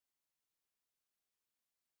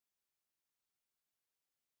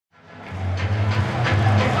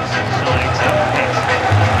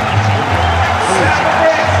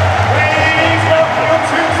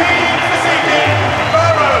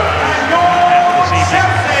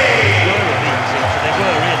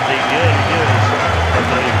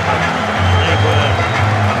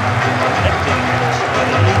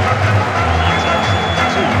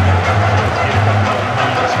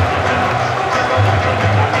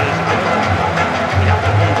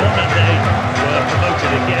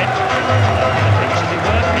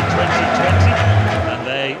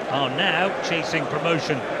chasing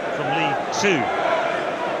promotion from League Two.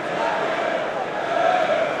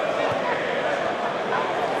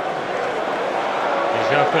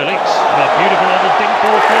 João Felix, a beautiful little dink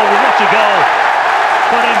ball forward, what a goal!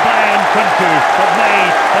 Put in by Nkunku, but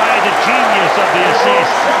made by the genius of the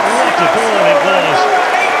assist. What a goal it was!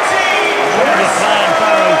 The plan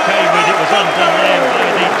Barrow came with, it was undone then by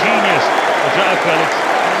the genius of João Felix.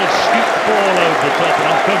 And a scooped ball over the top, and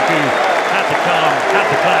Nkunku had the calm, had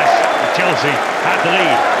the class, and Chelsea had the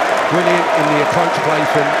lead. Brilliant in the approach play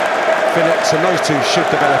from Phillips, and those two should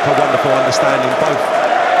develop a wonderful understanding, both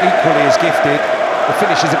equally as gifted. The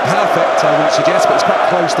finish isn't perfect, I wouldn't suggest, but it's quite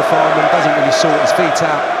close to Farman, doesn't really sort his feet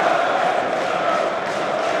out.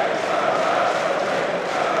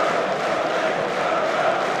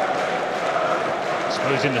 I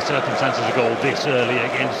suppose in the circumstances, a goal this early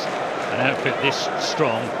against an outfit this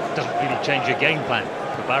strong doesn't really change your game plan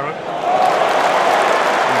for Barrow.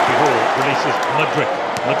 Hall releases Mudryk.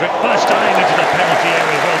 Mudryk first time into the penalty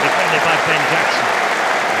area, well defended by Ben Jackson.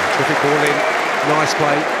 Terrific ball in, nice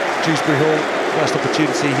play. Dewsbury Hall, first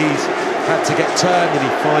opportunity he's had to get turned, and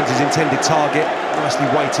he finds his intended target. Nicely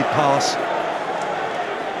weighted pass.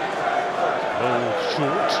 Ball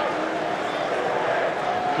short.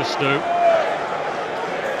 Gusto.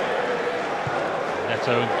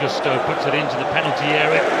 Neto and Gusto puts it into the penalty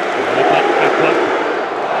area.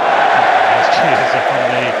 There's cheers from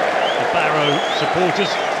the Barrow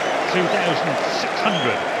supporters.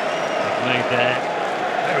 2,600 have made their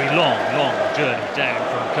very long journey down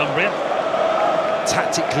from Cumbria.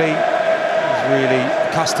 Tactically, he's really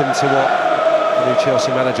accustomed to what the new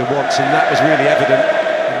Chelsea manager wants, and that was really evident.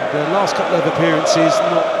 The last couple of appearances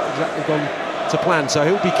not exactly gone to plan, so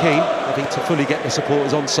he'll be keen, I think, to fully get the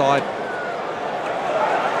supporters on side.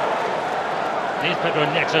 Here's Pedro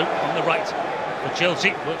Neto on the right for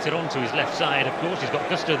Chelsea. Works it onto his left side, of course. He's got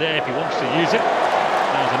Gusto there if he wants to use it.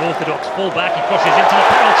 There's an orthodox fullback. He crosses into the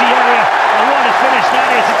penalty area. And what a finish that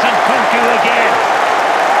is. It's Nkunku again.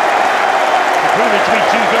 It's proven to be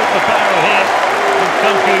too good for Barrow here.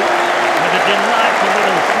 Nkunku with a delightful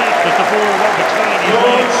little flick as the ball went between his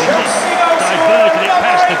legs. He just diverted it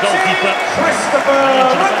past the goalkeeper and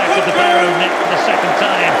into the back of the Barrow net for the second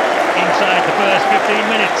time inside the first 15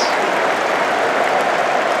 minutes.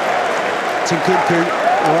 Nkunku,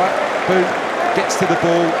 all right, boom, gets to the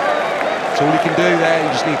ball. That's all he can do there.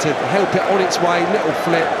 You just need to help it on its way. Little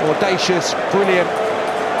flip, audacious, brilliant.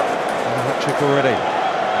 Hat-trick already.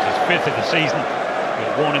 It's his fifth of the season.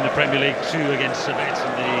 He's won in the Premier League, 2 against Servette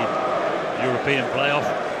in the European playoff.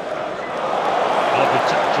 Lovely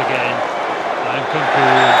touch again. Nkunku,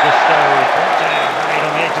 Gusto, down right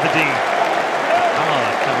on the edge of the D.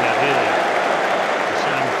 Coming out here.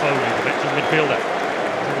 Sam Foley, the veteran midfielder.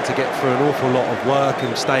 To get through an awful lot of work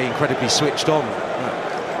and stay incredibly switched on. That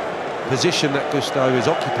position that Gusto is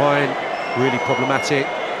occupying, really problematic.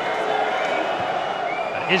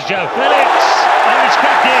 Here's João Felix, and it's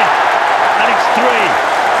cracked in, and it's 3.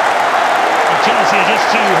 And Chelsea are just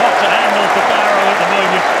too hot to handle for Barrow at the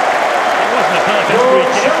moment. It wasn't a perfect free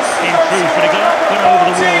kick in truth, but it got over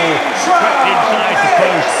the wall, cracked inside the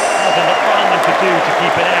post. Nothing that Farman could do to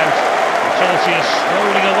keep it out. And Chelsea is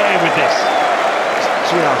strolling away with this.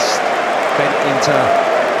 Just bent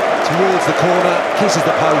towards the corner, kisses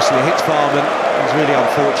the post, and it hits Farman. It was really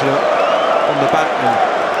unfortunate on the back, and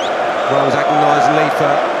Rose agonisingly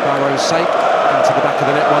for Barrow's sake into the back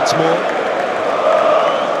of the net once more.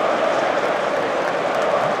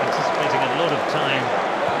 Anticipating a lot of time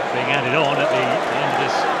being added on at the end of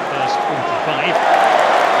this first 45.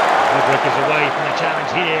 Mudryk is away from the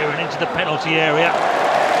challenge here and into the penalty area.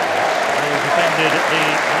 Well defended at the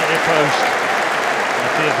near post.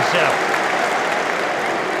 Well,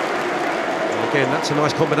 again, that's a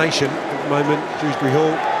nice combination at the moment. Dewsbury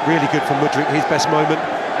Hall, really good from Mudryk, his best moment.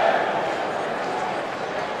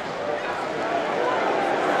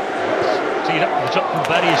 Teed up the top from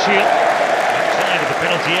Barrow Shield. Outside of the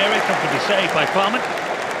penalty area, comfortably saved by Farman.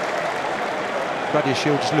 Barrow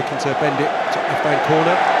Shield just looking to bend it to left-hand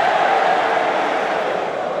corner.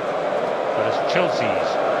 But as Chelsea's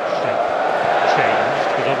shape changed,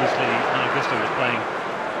 because obviously Gusto was playing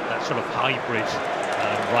that sort of hybrid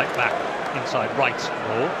right back, inside right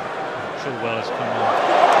role. Chilwell has come on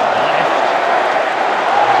the left.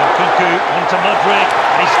 There's Nkunku onto Mudryk,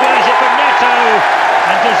 and he squares it for Neto.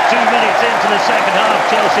 And just 2 minutes into the second half,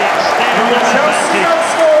 Chelsea extend their advantage.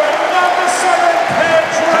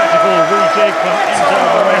 Tactical rejig from Enzo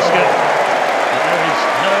Maresca. There is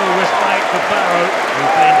no respite for Barrow,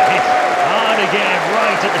 who've been hit hard again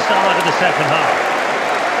right at the start of the second half.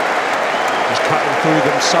 Just cutting through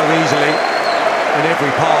them so easily, and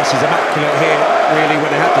every pass is immaculate here, really,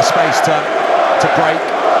 when they have the space to to break,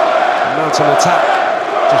 mount an attack,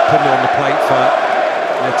 just putting it on the plate for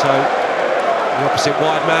Neto. The opposite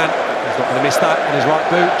wide man, he's not going to miss that on his right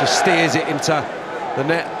boot, just steers it into the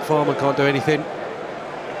net. Farman can't do anything.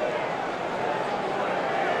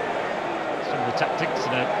 Similar tactics, just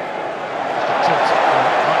a tilt from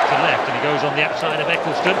right to left, and he goes on the outside of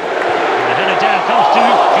Eccleston. And the header down comes to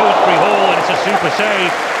Dewsbury Hall, and it's a super save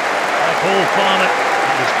by Paul Farman.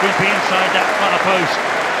 He's creeping inside that far post.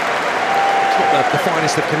 It's not the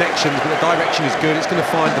finest of connections, but the direction is good. It's going to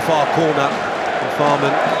find the far corner. And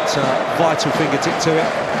Farman, it's a vital fingertip to it.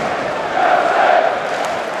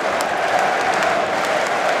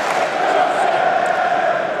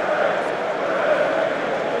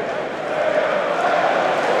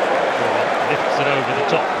 Lifts it over the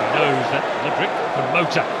top. He knows that Mudryk can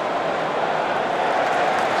motor.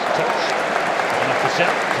 Touch enough to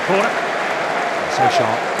set to corner. So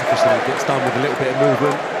sharp, Eccleston gets done with a little bit of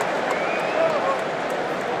movement.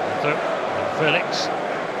 And Felix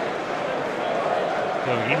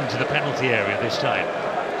going into the penalty area this time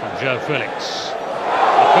from Joe Felix.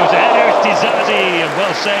 Of course, the header is Dizazi, and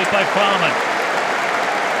well saved by Farman.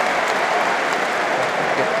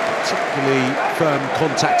 Particularly firm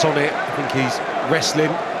contact on it. I think he's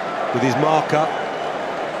wrestling with his marker.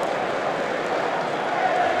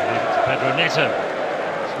 Leave it to Pedro Neto.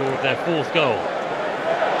 Scored their 4th goal.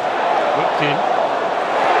 Whipped in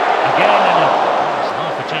again, and there's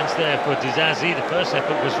half a chance there for Dizazi. The first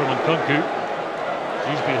effort was from Nkunku.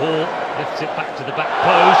 Dewsbury Hall lifts it back to the back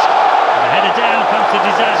post, and the header down comes to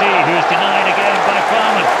Dizazi, who is denied again by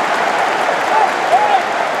Farman.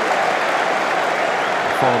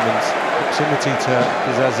 Farman's proximity to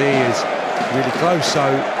Dizazi is really close, so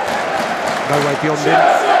no way beyond him.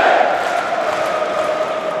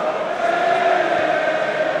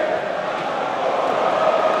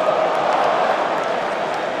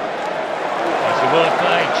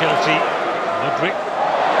 Chelsea, Mudryk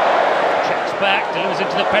checks back, delivers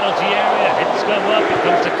into the penalty area, hits go up, it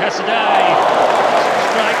comes to Casadei.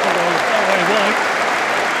 Strike, although no way wide.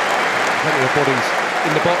 Plenty of bodies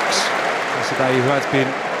in the box. Casadei, who has been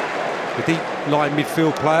the deep line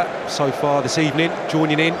midfield player so far this evening,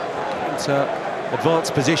 joining in into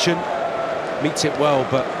advanced position, meets it well,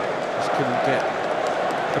 but just couldn't get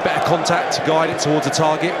a better contact to guide it towards the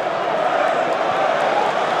target.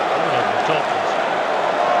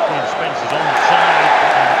 Spencer's onside,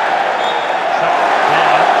 trapped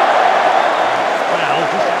down. Foul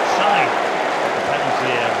just outside the penalty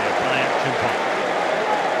area by action point.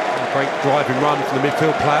 A great driving run from the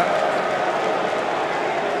midfield player.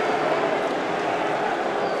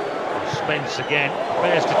 Spence again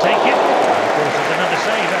prepares to take it. And of course, there's another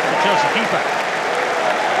save out of the Chelsea keeper.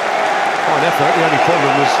 Fine effort. The only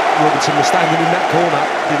problem was Robinson was standing in that corner.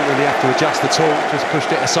 Didn't really have to adjust at all. Just pushed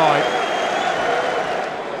it aside.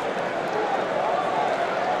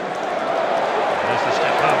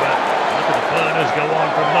 Go on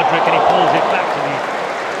from Mudryk, and he pulls it back to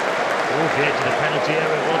towards the edge of the penalty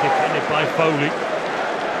area, well defended by Foley.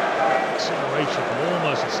 Acceleration from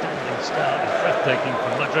almost a standing start is breathtaking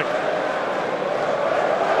from Mudryk.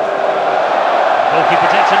 Goalkeeper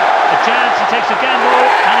takes a chance, he takes a gamble,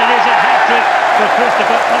 and it is a hat-trick for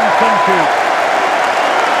Christopher Nkunku.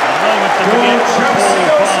 A moment to begin for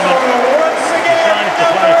Paul Farman. He decides to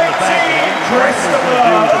play from the back, and he didn't know what he was going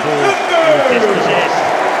to do with the ball. He was dispossessed.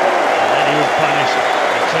 He was punished,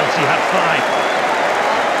 and Chelsea had 5.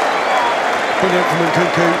 Brilliant from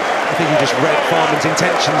Nkunku. I think he just read Farman's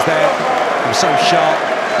intentions there. He was so sharp.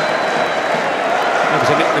 There was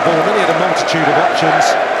a nick the ball, then he had a multitude of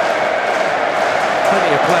options.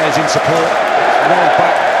 Plenty of players in support. Rolled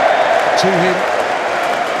back to him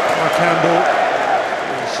by Campbell.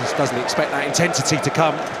 He just doesn't expect that intensity to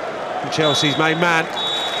come from Chelsea's main man.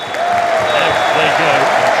 There they go,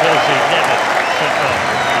 and Chelsea never set off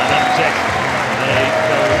an upset.